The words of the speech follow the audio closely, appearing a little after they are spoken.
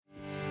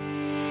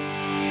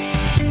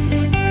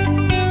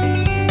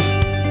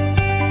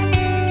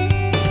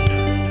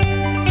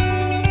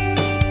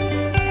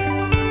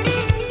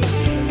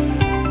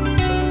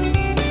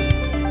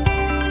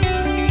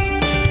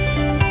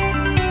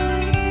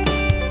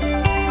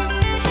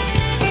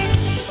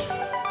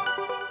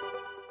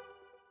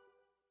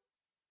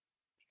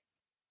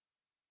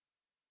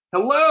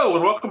Hello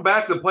and welcome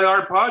back to the Play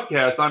Hard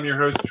Podcast. I'm your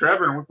host,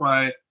 Trevor, and with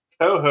my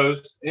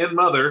co-host and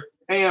mother,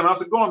 Pam.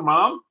 How's it going,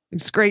 Mom?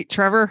 It's great,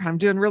 Trevor. I'm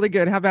doing really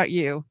good. How about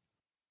you?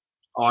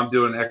 Oh, I'm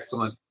doing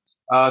excellent.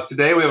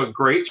 Today we have a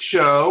great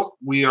show.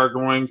 We are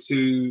going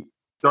to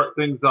start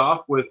things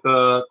off with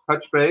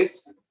touch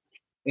base,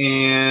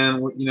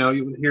 and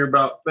you will hear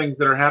about things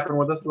that are happening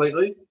with us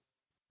lately.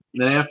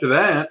 And then after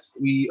that,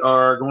 we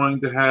are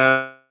going to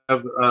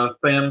have a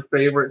fan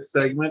favorite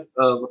segment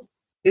of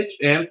Pitch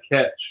and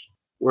Catch,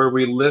 where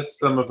we list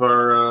some of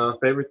our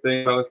favorite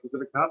things about a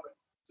specific topic.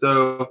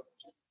 So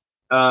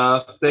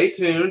stay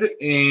tuned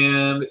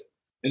and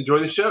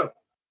enjoy the show.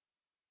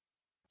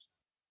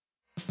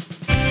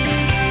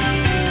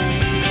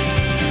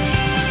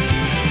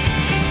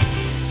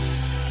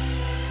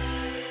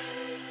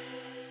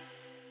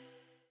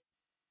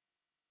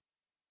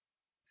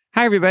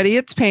 Hi, everybody.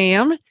 It's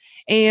Pam.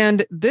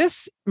 And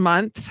this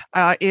month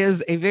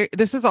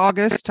this is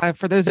August.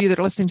 For those of you that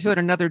are listening to it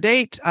another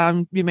date,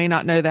 you may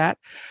not know that,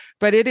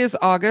 but it is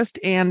August.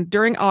 And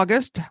during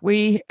August,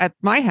 we at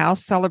my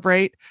house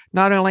celebrate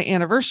not only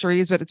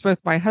anniversaries, but it's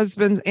both my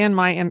husband's and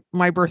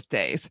my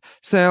birthdays.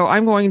 So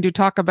I'm going to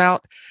talk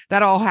about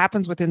that. All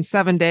happens within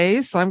 7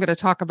 days. So I'm going to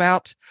talk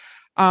about,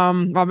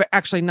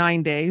 actually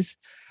 9 days.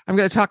 I'm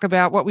going to talk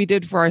about what we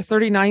did for our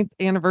 39th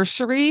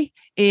anniversary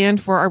and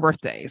for our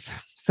birthdays.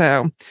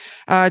 So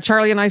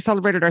Charlie and I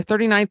celebrated our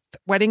 39th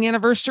wedding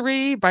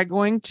anniversary by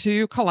going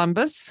to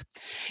Columbus,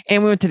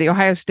 and we went to the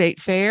Ohio State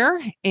Fair,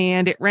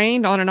 and it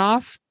rained on and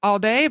off all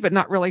day, but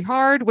not really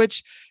hard,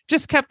 which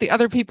just kept the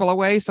other people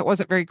away. So it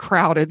wasn't very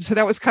crowded. So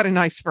that was kind of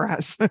nice for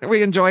us.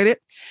 We enjoyed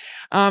it.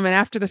 And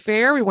after the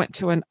fair, we went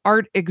to an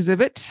art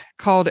exhibit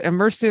called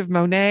Immersive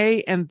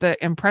Monet and the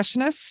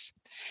Impressionists.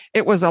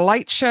 It was a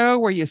light show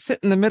where you sit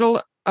in the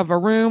middle of a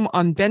room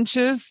on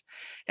benches,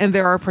 and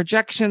there are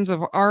projections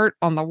of art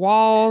on the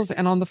walls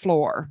and on the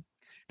floor.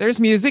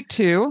 There's music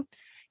too.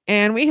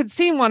 And we had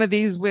seen one of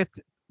these with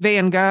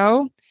Van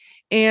Gogh.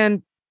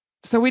 And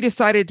so we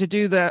decided to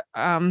do the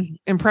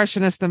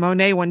Impressionist, the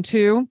Monet one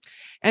too.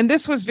 And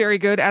this was very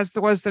good, as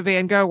was the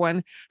Van Gogh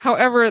one.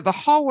 However, the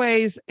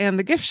hallways and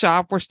the gift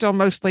shop were still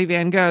mostly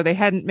Van Gogh. They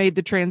hadn't made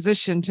the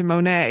transition to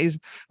Monet's,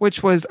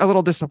 which was a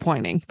little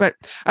disappointing. But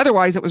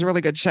otherwise, it was a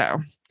really good show.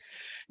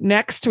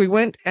 Next, we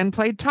went and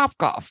played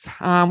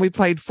Topgolf. We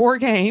played 4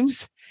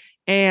 games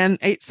and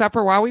ate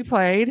supper while we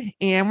played.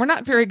 And we're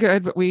not very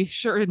good, but we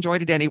sure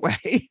enjoyed it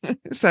anyway.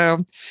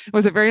 So it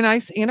was a very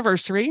nice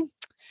anniversary.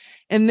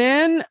 And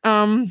then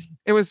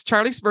it was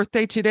Charlie's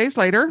birthday 2 days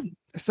later.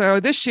 So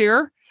this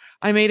year,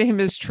 I made him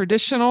his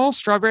traditional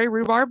strawberry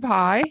rhubarb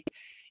pie.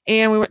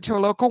 And we went to a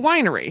local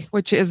winery,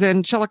 which is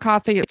in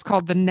Chillicothe. It's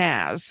called the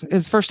Naz.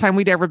 It's the first time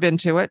we'd ever been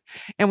to it.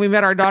 And we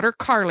met our daughter,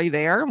 Carly,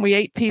 there. We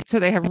ate pizza.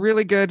 They have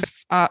really good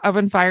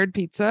oven-fired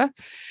pizza.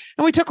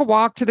 And we took a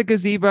walk to the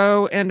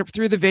gazebo and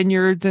through the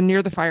vineyards and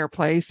near the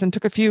fireplace and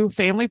took a few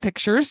family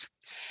pictures.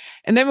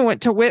 And then we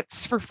went to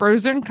Witt's for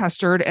frozen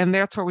custard. And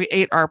that's where we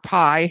ate our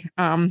pie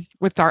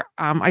with our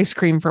ice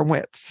cream from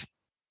Witt's.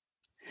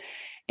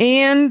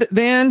 And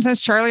then, since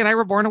Charlie and I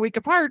were born a week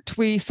apart,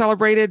 we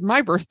celebrated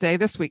my birthday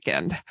this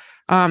weekend.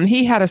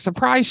 He had a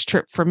surprise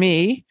trip for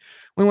me.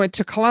 We went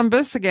to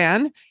Columbus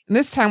again, and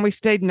this time we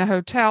stayed in a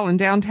hotel in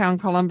downtown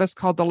Columbus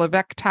called the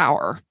Levesque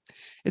Tower.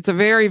 It's a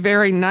very,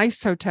 very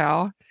nice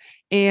hotel,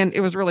 and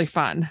it was really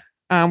fun.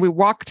 We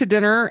walked to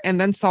dinner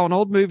and then saw an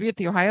old movie at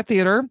the Ohio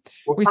Theater.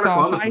 We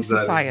saw High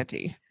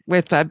Society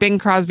with Bing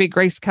Crosby,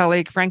 Grace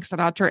Kelly, Frank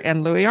Sinatra,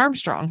 and Louis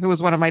Armstrong, who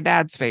was one of my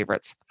dad's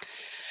favorites.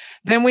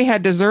 Then we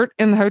had dessert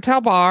in the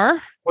hotel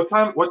bar. What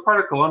part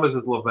of Columbus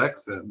is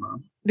Levesque in,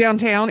 Mom?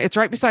 Downtown. It's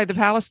right beside the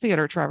Palace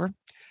Theater, Trevor.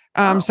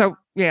 So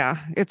yeah,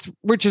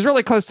 which is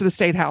really close to the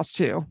State House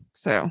too.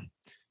 So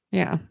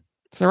yeah,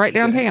 so right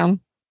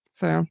downtown.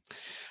 So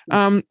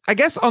I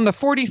guess on the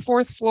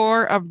 44th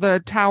floor of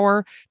the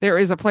tower, there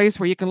is a place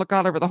where you can look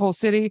out over the whole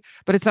city,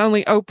 but it's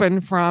only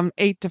open from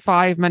 8 to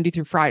 5 Monday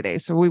through Friday.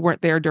 So we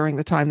weren't there during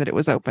the time that it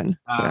was open.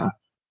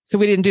 So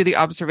we didn't do the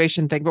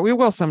observation thing, but we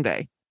will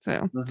someday.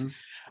 So. Mm-hmm.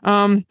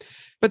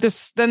 But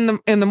in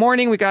the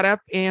morning we got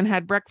up and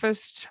had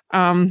breakfast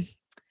at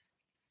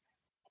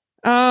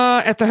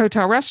the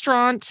hotel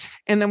restaurant,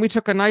 and then we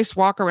took a nice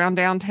walk around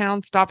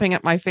downtown, stopping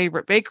at my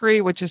favorite bakery,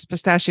 which is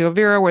Pistachio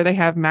Vera, where they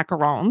have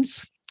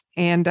macarons.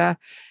 And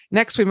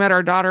next we met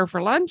our daughter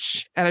for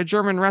lunch at a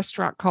German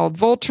restaurant called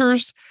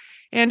Vultures,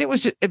 and it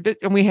was just a bit,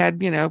 and we had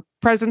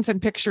presents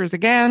and pictures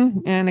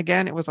again and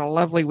again. It was a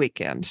lovely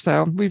weekend.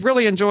 So we've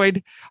really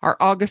enjoyed our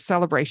August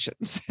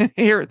celebrations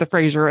here at the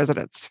Fraser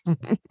residence.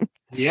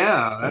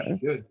 Yeah, that's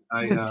good.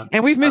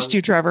 And we've missed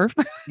you, Trevor.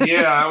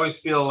 Yeah, I always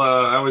feel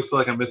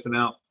like I'm missing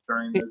out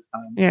during this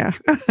time. Yeah.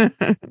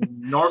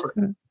 Norbert,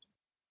 don't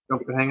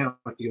get to hang out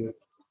with you.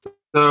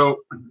 So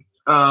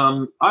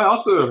I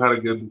also had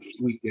a good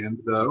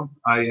weekend, though.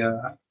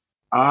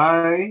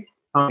 I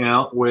hung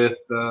out with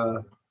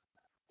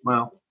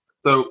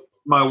so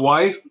my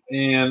wife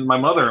and my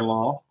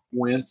mother-in-law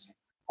went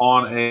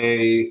on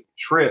a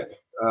trip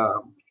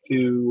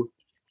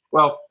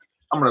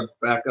I'm going to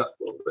back up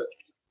a little bit.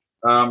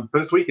 For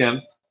this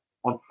weekend,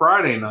 on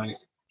Friday night,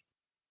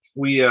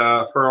 we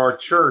for our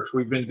church,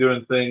 we've been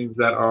doing things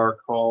that are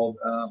called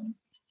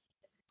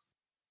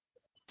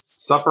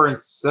supper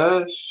and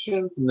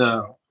sessions.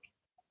 No,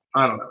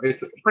 I don't know.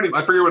 It's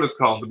I forget what it's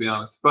called, to be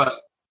honest,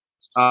 but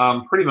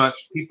pretty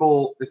much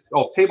people, it's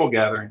called table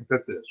gatherings.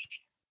 That's it.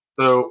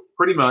 So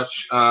pretty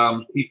much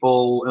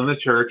people in the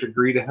church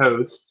agree to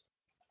host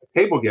a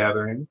table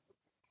gathering,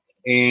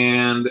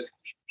 and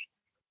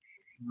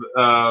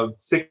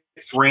six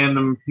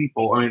random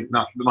people. I mean,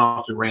 not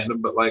too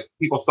random, but like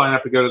people sign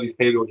up to go to these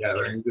table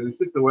gatherings, and it's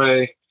just a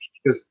way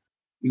because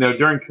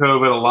during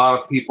COVID, a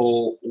lot of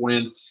people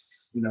went,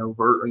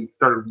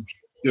 started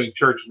doing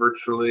church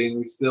virtually, and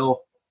we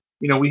still,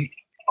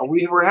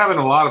 we were having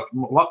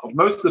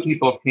most of the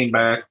people have came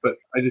back, but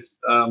I just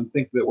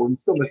think that we're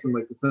still missing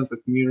like the sense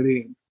of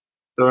community. And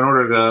so in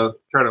order to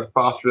try to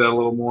foster that a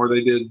little more,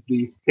 they did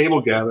these table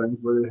gatherings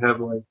where they have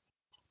like,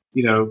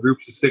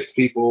 groups of 6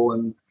 people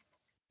and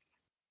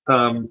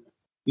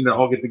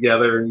all get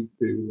together and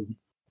to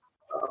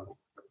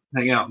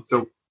hang out. And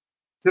so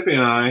Tiffany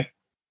and I,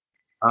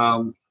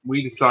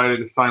 we decided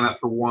to sign up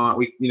for one.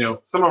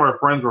 Some of our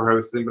friends were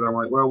hosting, but I'm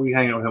like, well, we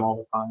hang out with him all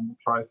the time. We'll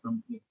try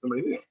somebody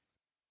new.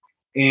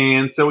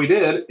 And so we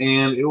did,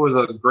 and it was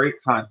a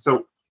great time.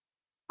 So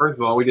first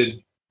of all,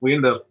 we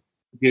ended up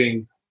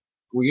going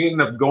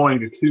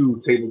to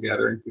 2 table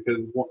gatherings because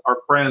our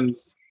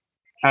friends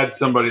had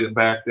somebody that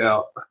backed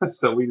out.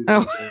 So we just,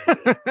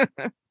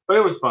 but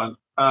it was fun.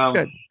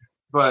 Good.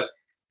 But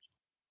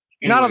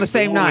anyway, not on the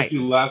same night.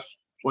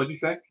 What did you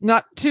say?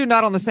 Not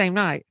on the same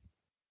night.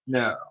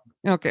 No.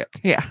 Okay.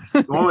 Yeah.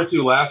 The one we went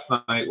to last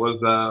night was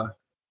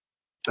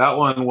that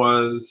one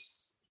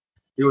was,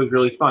 it was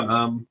really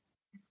fun.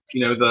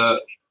 The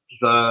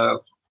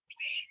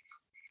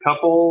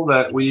couple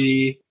that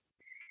we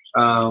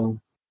that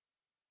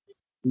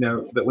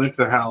went to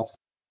their house,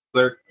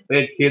 they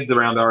had kids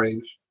around our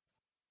age,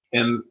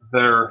 and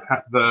the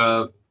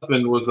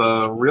husband was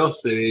a real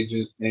estate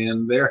agent,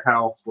 and their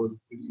house was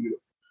beautiful.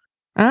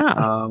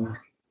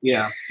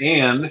 Yeah,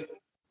 and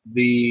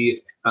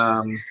the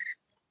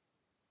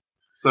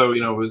so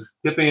it was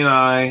Tiffany and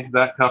I,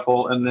 that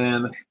couple, and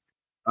then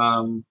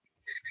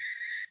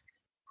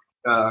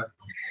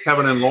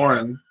Kevin and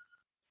Lauren,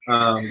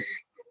 who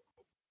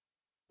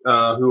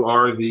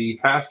are the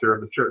pastor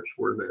of the church,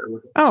 were there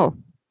with us. Oh,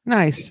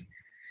 nice.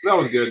 That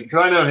was good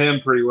because I know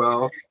him pretty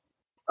well.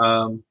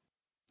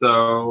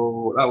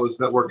 So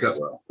that worked out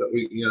well. That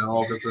we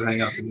all got to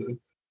hang out together.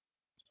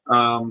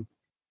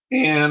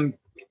 And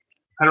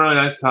had a really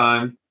nice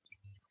time.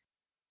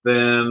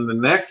 Then the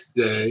next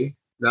day,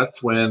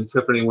 that's when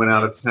Tiffany went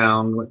out of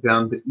town, went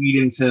down to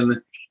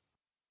Edenton,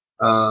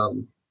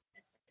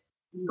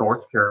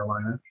 North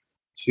Carolina,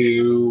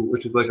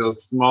 which is like a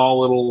small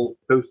little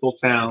coastal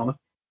town.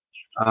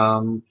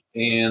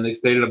 And they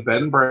stayed at a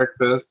bed and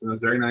breakfast, and it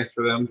was very nice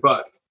for them.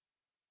 But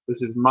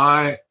this is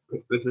my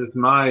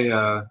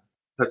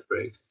touch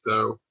base.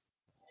 So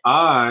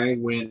I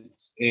went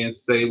and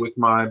stayed with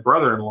my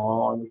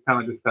brother-in-law, and we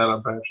kind of just had a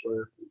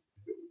bachelor.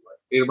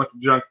 Ate a bunch of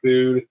junk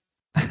food.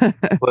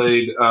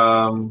 Played.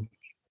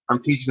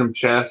 I'm teaching him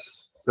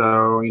chess,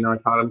 so I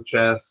taught him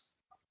chess.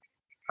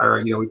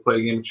 Or we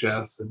played a game of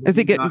chess. Is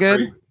he getting good?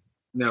 Great.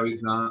 No,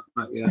 he's not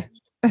yet.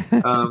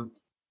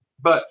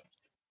 But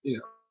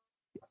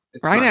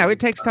I know it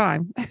takes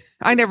time.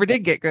 I never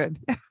did get good.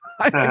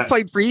 I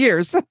played for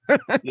years.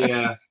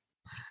 Yeah.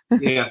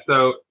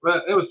 So,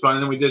 but it was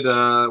fun. And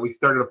then we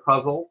started a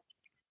puzzle.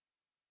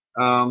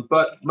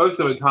 But most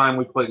of the time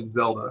we played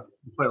Zelda.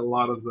 We played a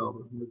lot of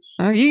Zelda.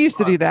 You used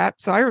to do that,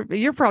 so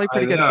you're probably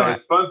pretty good at that.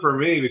 It's fun for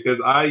me because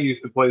I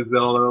used to play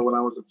Zelda when I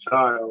was a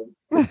child,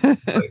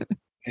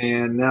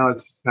 and now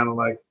it's just kind of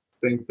like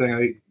same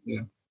thing.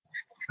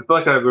 I feel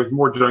like there's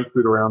more junk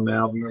food around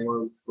now than there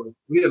was. Like,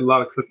 we had a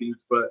lot of cookies,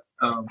 but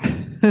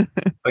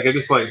like I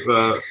just like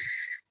the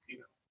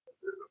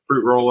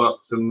fruit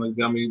roll-ups and the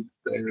gummy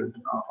bears.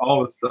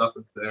 All the stuff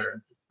is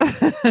there. It's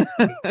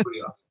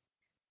pretty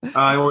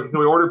awesome. So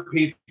we ordered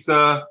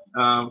pizza,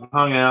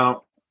 hung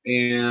out,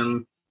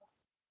 and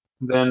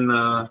then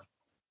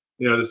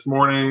this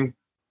morning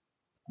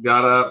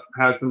got up,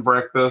 had some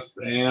breakfast,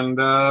 and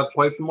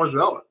played some more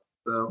Zelda.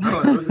 So I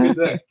don't know, it was a good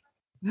day.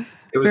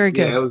 It was very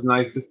good. Yeah, it was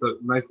nice, just a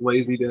nice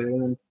lazy day.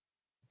 And then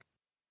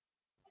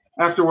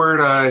afterward,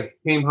 I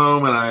came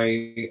home and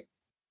I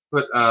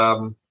put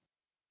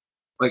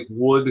like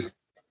wood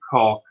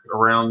caulk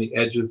around the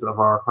edges of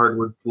our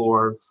hardwood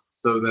floors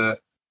so that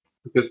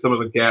because some of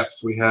the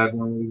gaps we had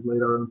when we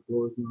laid our own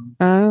floors.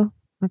 Oh,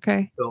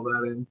 okay. Fill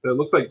that in. So it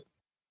looks like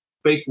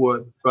fake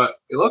wood, but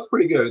it looks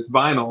pretty good. It's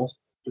vinyl,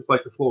 just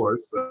like the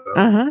floors. So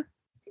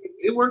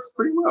it works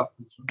pretty well.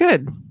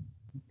 Good.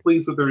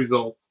 Pleased with the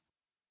results.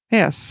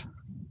 Yes.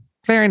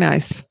 Very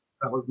nice.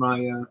 That was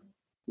my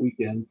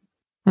weekend.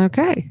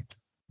 Okay.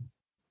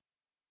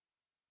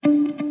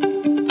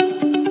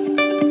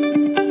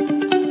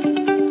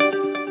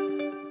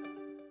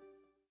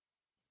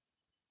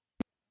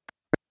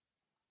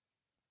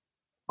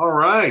 All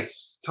right.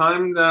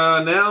 Time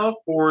now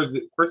for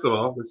first of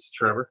all, this is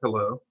Trevor.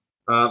 Hello.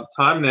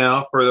 Time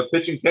now for the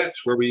pitch and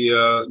catch, where we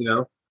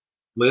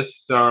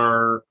list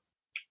our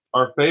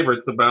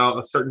favorites about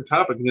a certain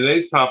topic. And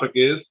today's topic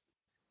is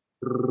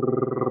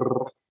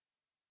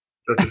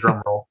that's a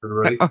drum roll.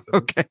 Everybody.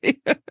 Okay.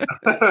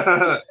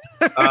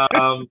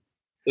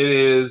 It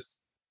is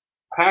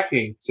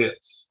packing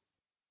tips.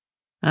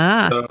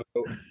 So,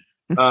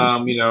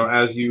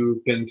 as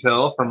you can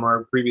tell from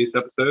our previous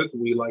episodes,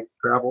 we like to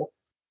travel.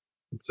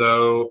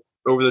 So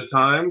over the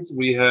time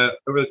we have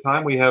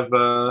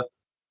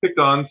picked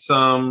up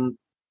some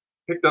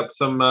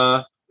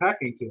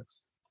packing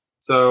tips.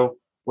 So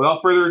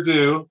without further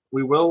ado,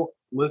 we will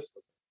list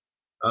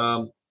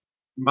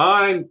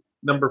my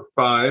number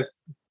 5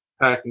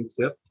 packing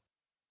tip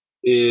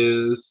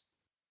is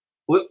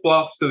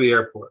flip-flops to the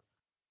airport.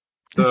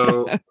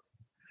 So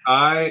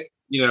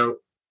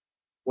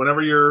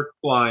whenever you're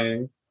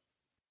flying,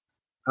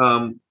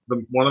 one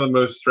of the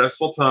most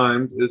stressful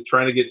times is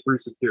trying to get through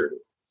security.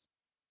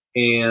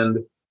 And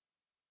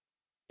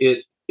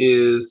it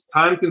is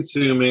time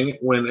consuming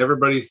when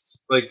everybody's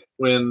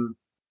waiting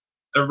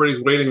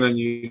on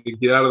you to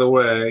get out of the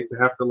way, to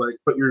have to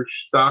put your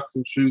socks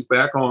and shoes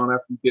back on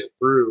after you get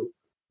through,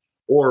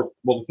 or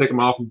to take them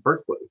off in the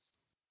first place.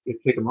 You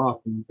take them off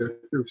and you go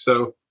through.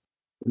 So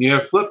when you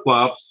have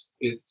flip-flops,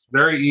 it's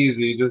very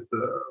easy just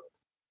to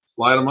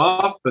slide them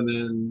off and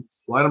then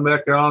slide them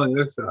back on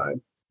the other side.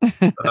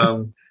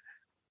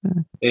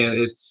 And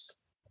it's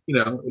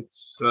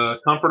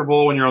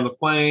comfortable when you're on the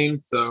plane.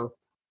 So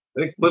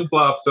I think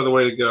flip-flops are the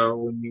way to go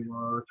when you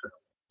are traveling.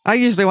 I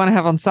usually want to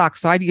have on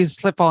socks, so I'd use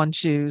slip-on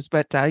shoes.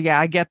 But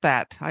I get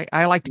that.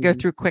 I like to go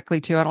through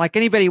quickly too. I don't like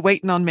anybody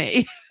waiting on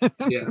me.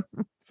 Yeah.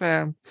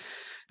 So,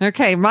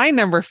 okay, my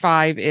number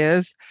 5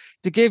 is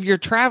to give your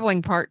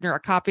traveling partner a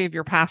copy of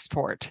your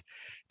passport.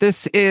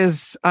 This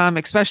is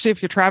especially if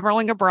you're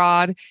traveling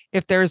abroad.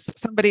 If there's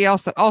somebody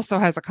else that also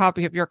has a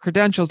copy of your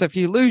credentials, if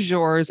you lose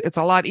yours, it's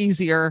a lot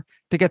easier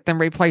to get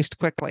them replaced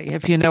quickly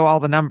if you know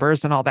all the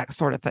numbers and all that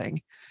sort of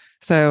thing.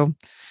 So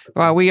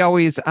we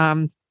always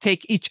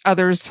take each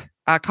other's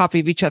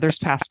copy of each other's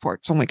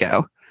passports when we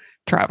go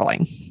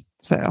traveling.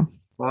 So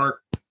smart.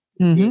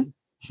 Mm-hmm.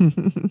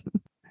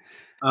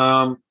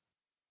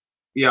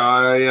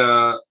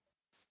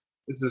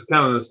 This is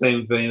kind of the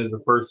same vein as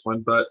the first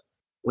one, but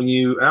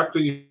after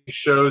you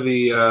show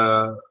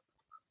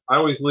I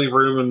always leave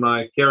room in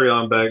my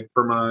carry-on bag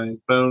for my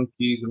phone,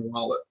 keys, and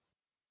wallet,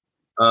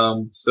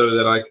 so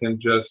that I can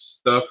just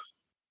stuff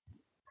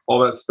all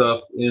that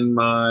stuff in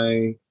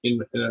my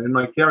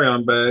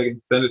carry-on bag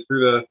and send it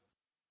through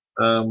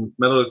the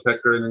metal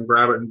detector, and then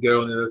grab it and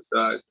go on the other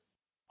side.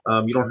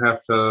 You don't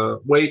have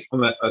to wait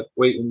when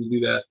you do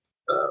that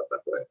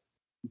way.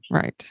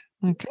 Right.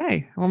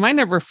 Okay. Well, my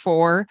number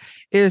 4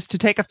 is to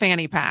take a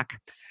fanny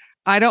pack.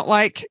 I don't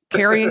like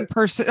carrying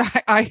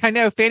I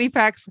know fanny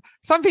packs,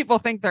 some people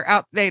think they're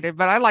outdated,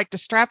 but I like to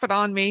strap it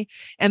on me.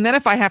 And then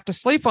if I have to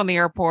sleep on the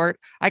airport,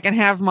 I can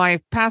have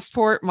my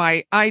passport,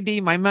 my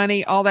ID, my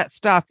money, all that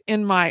stuff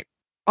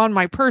on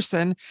my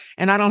person.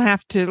 And I don't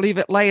have to leave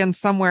it laying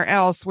somewhere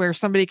else where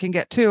somebody can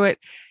get to it.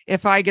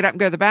 If I get up and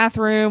go to the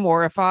bathroom,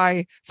 or if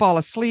I fall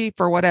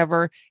asleep or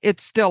whatever,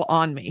 it's still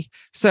on me.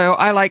 So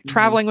I like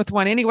traveling with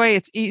one anyway.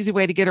 It's an easy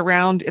way to get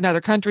around in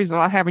other countries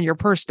without having your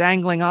purse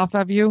dangling off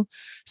of you.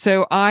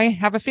 So I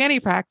have a fanny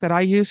pack that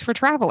I use for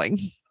traveling.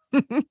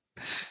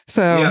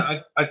 So yeah,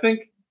 I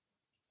think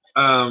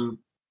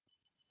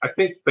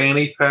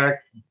fanny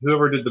pack,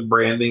 whoever did the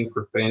branding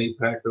for fanny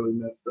pack really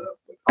messed up.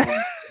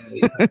 I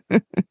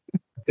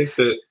think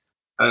that,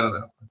 I don't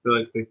know. I feel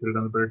like they could have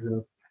done a better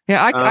job.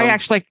 Yeah, I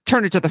actually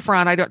turn it to the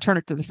front. I don't turn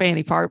it to the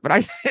fanny part,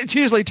 but it's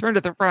usually turned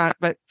to the front.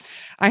 But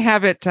I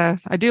have it. I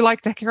do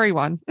like to carry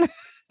one.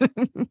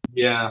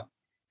 Yeah.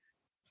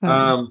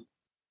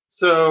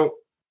 So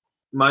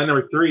my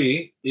number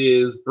 3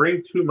 is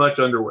bring too much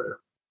underwear.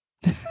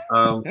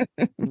 I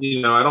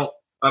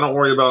don't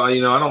worry about. I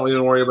don't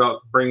even worry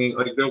about bringing,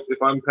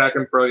 if I'm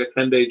packing for a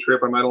 10-day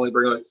trip, I might only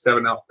bring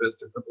 7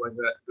 outfits or something like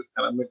that. Just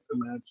kind of mix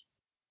and match.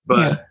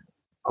 But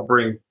I'll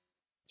bring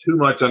too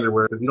much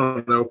underwear because you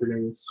don't know if you're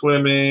going to go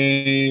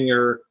swimming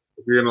or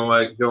if you're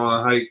going to go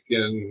on a hike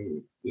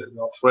and get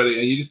all sweaty,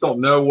 and you just don't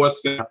know what's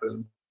going to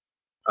happen.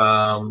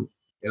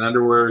 And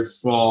underwear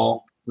is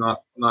small; it's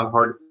not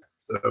hard,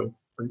 so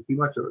bring too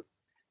much of it.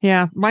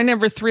 Yeah, my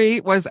number 3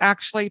 was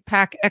actually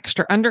pack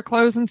extra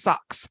underclothes and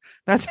socks.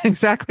 That's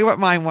exactly what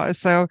mine was.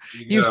 So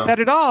you said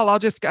it all. I'll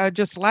just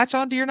latch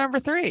on to your number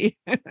 3.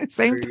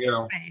 Same. There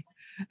you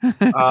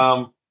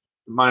go.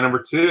 My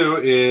number 2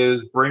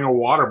 is bring a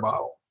water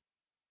bottle.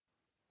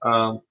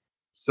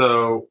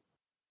 So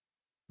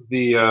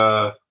bringing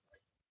a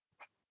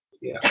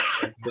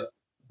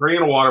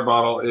water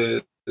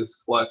bottle is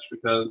clutch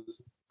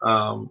because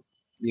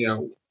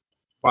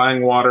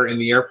buying water in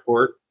the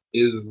airport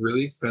is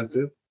really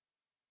expensive,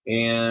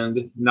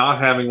 and not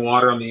having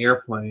water on the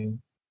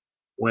airplane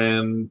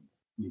when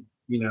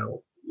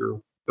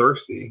you're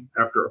thirsty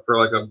for a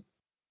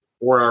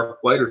 4-hour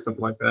flight or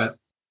something like that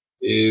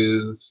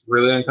is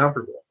really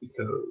uncomfortable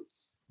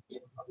because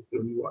obviously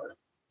you need water.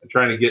 And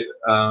trying to get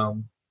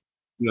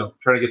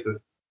trying to get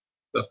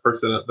the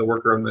person, the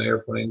worker on the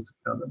airplane to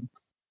come and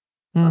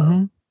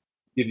Mm-hmm.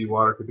 give you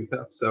water could be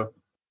tough. So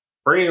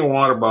bringing a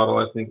water bottle,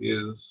 I think,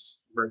 is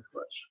very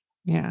clutch.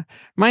 Yeah.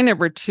 My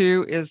number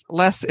 2 is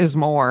less is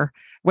more.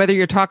 Whether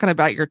you're talking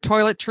about your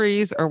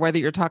toiletries or whether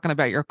you're talking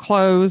about your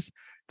clothes,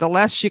 the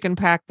less you can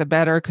pack, the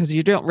better, because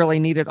you don't really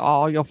need it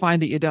all. You'll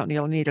find that you don't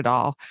need it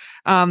all.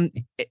 For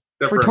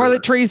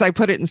toiletries, I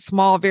put it in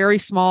small, very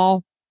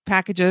small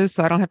packages,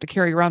 so I don't have to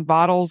carry around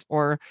bottles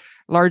or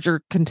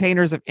larger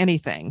containers of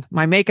anything.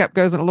 My makeup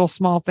goes in a little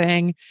small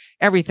thing.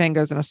 Everything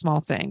goes in a small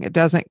thing. It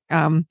doesn't.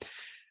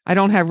 I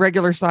don't have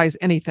regular size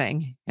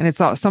anything, and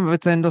it's all, some of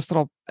it's in this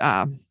little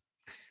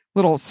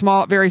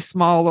small, very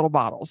small little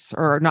bottles,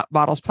 or not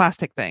bottles,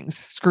 plastic things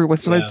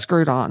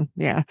screwed on.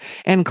 Yeah.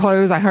 And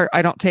clothes,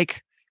 I don't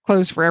take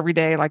clothes for every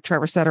day, like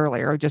Trevor said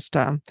earlier. I just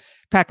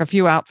pack a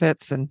few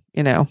outfits and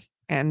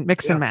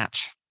mix and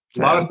match.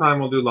 So, a lot of time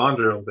we'll do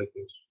laundry on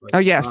vacation.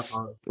 Yes,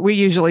 we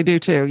usually do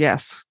too.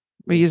 Yes.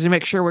 We usually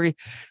make sure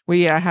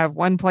we have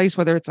one place,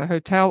 whether it's a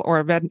hotel or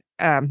a bed,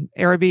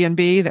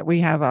 Airbnb, that we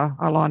have a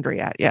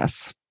laundry at.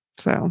 Yes.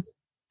 So,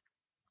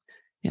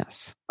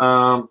 yes.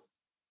 And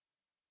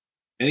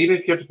even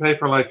if you have to pay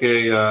for like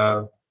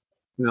a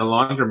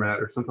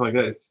laundromat or something like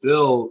that, it's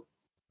still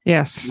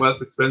less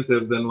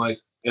expensive than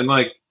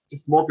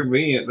just more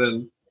convenient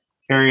than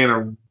carrying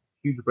a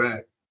huge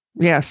bag.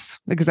 Yes,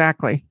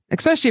 exactly.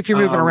 Especially if you're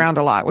moving around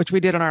a lot, which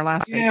we did on our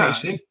last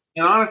vacation.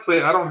 And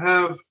honestly, I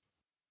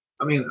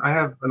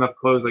have enough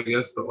clothes, I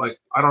guess, but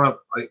I don't have.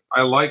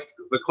 I like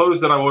the clothes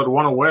that I would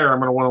want to wear. I'm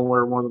going to want to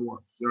wear more than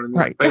once. You know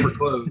what I mean? Right. Favorite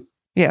clothes.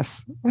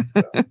 Yes.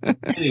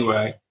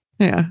 Anyway.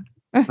 Yeah.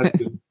 That's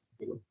good.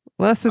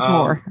 Less is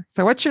more.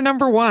 So what's your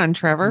number 1,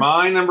 Trevor?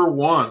 My number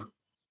 1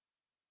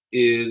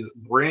 is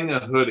bring a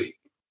hoodie.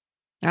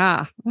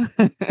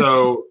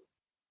 So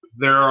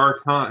there are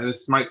times, and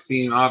this might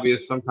seem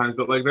obvious sometimes,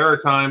 but there are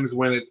times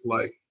when it's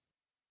like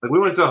we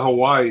went to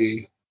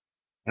Hawaii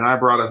and I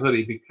brought a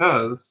hoodie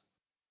because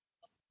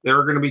there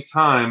are going to be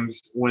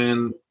times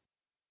when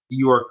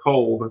you are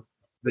cold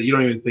that you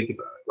don't even think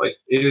about it.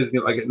 It is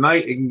at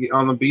night, it can get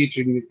on the beach,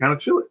 it can get kind of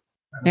chilly.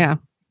 Yeah.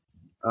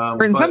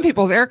 Or in some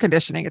people's air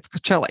conditioning, it's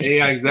chilly.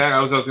 Yeah, exactly. I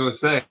was going to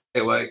say,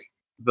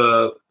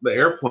 the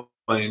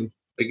airplane,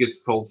 it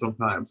gets cold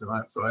sometimes,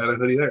 and so I had a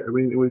hoodie there. I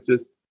mean, it was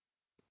just,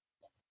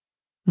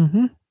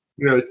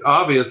 it's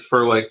obvious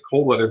for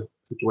cold weather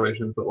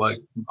situations, but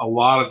a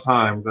lot of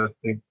times I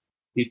think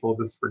people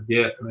just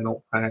forget and they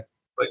don't pack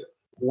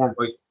warm,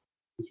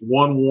 just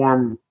one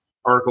warm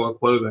article of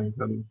clothing,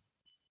 and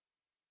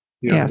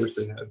I wish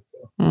they had.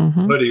 So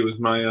hoodie was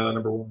my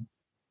number 1.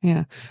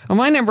 Yeah. Well,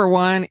 my number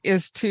 1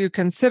 is to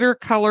consider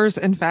colors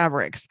and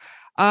fabrics.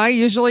 I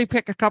usually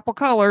pick a couple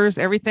colors.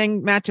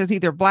 Everything matches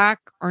either black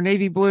or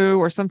navy blue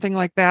or something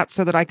like that,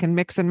 so that I can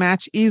mix and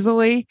match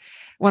easily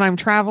when I'm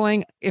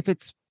traveling. If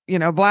it's,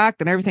 black,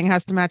 then everything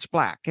has to match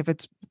black. If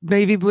it's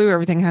navy blue,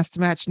 everything has to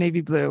match navy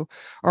blue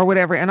or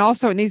whatever. And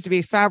also it needs to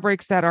be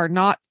fabrics that are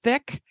not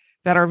thick,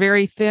 that are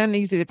very thin,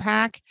 easy to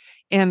pack,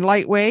 and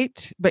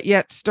lightweight, but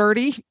yet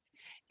sturdy,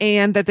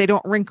 and that they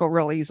don't wrinkle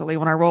real easily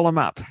when I roll them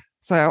up.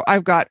 So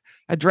I've got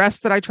a dress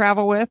that I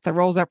travel with that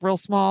rolls up real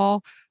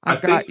small. I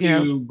think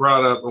you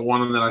brought up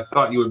one that I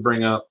thought you would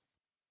bring up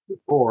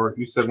before.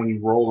 You said when you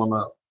roll them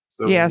up.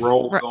 So yes,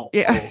 roll.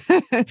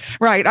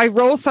 Right. I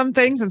roll some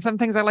things, and some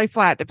things I lay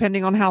flat,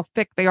 depending on how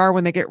thick they are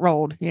when they get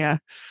rolled. Yeah.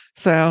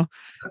 So,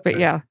 but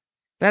yeah,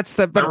 that's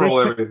the. But I roll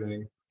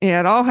everything. Yeah,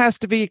 it all has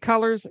to be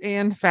colors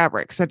and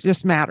fabrics. It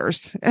just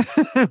matters.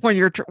 when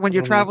you're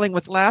traveling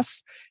with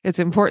less, it's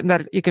important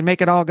that you can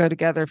make it all go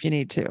together if you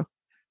need to.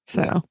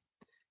 So.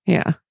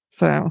 Yeah.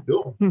 So,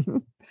 cool.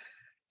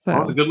 So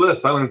that's a good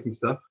list. I learned some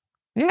stuff.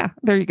 Yeah,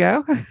 there you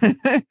go.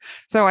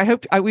 So I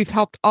hope we've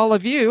helped all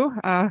of you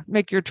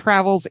make your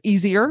travels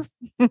easier.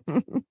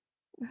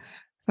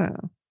 So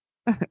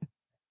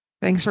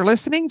thanks for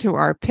listening to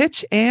our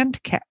Pitch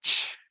and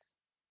Catch.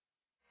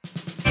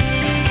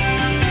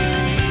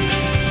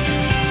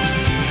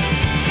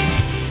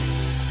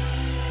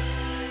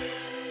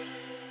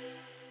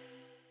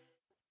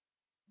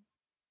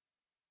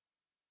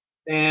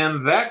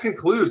 And that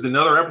concludes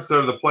another episode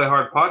of the Play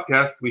Hard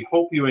podcast. We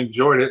hope you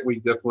enjoyed it. We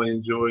definitely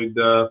enjoyed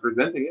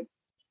presenting it.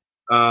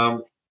 I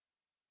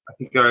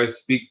think I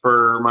speak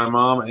for my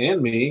mom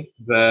and me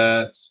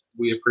that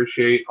we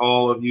appreciate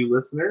all of you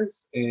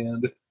listeners.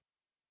 And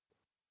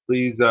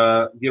please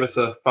give us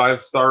a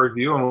 5-star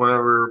review on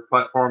whatever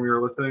platform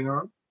you're listening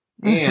on.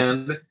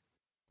 And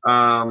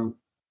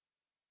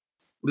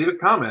leave a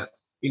comment,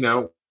 and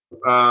go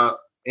to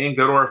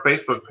our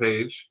Facebook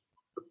page,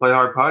 the Play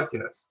Hard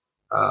Podcast.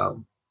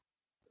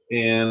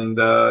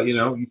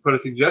 You put a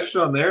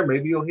suggestion on there,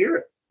 maybe you'll hear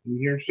it. You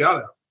hear a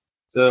shout out.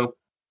 So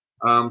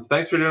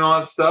thanks for doing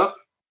all that stuff,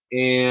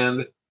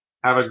 and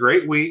have a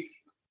great week.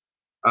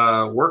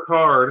 Work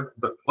hard,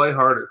 but play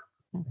harder.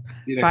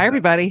 Bye,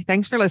 everybody.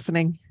 Thanks for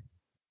listening.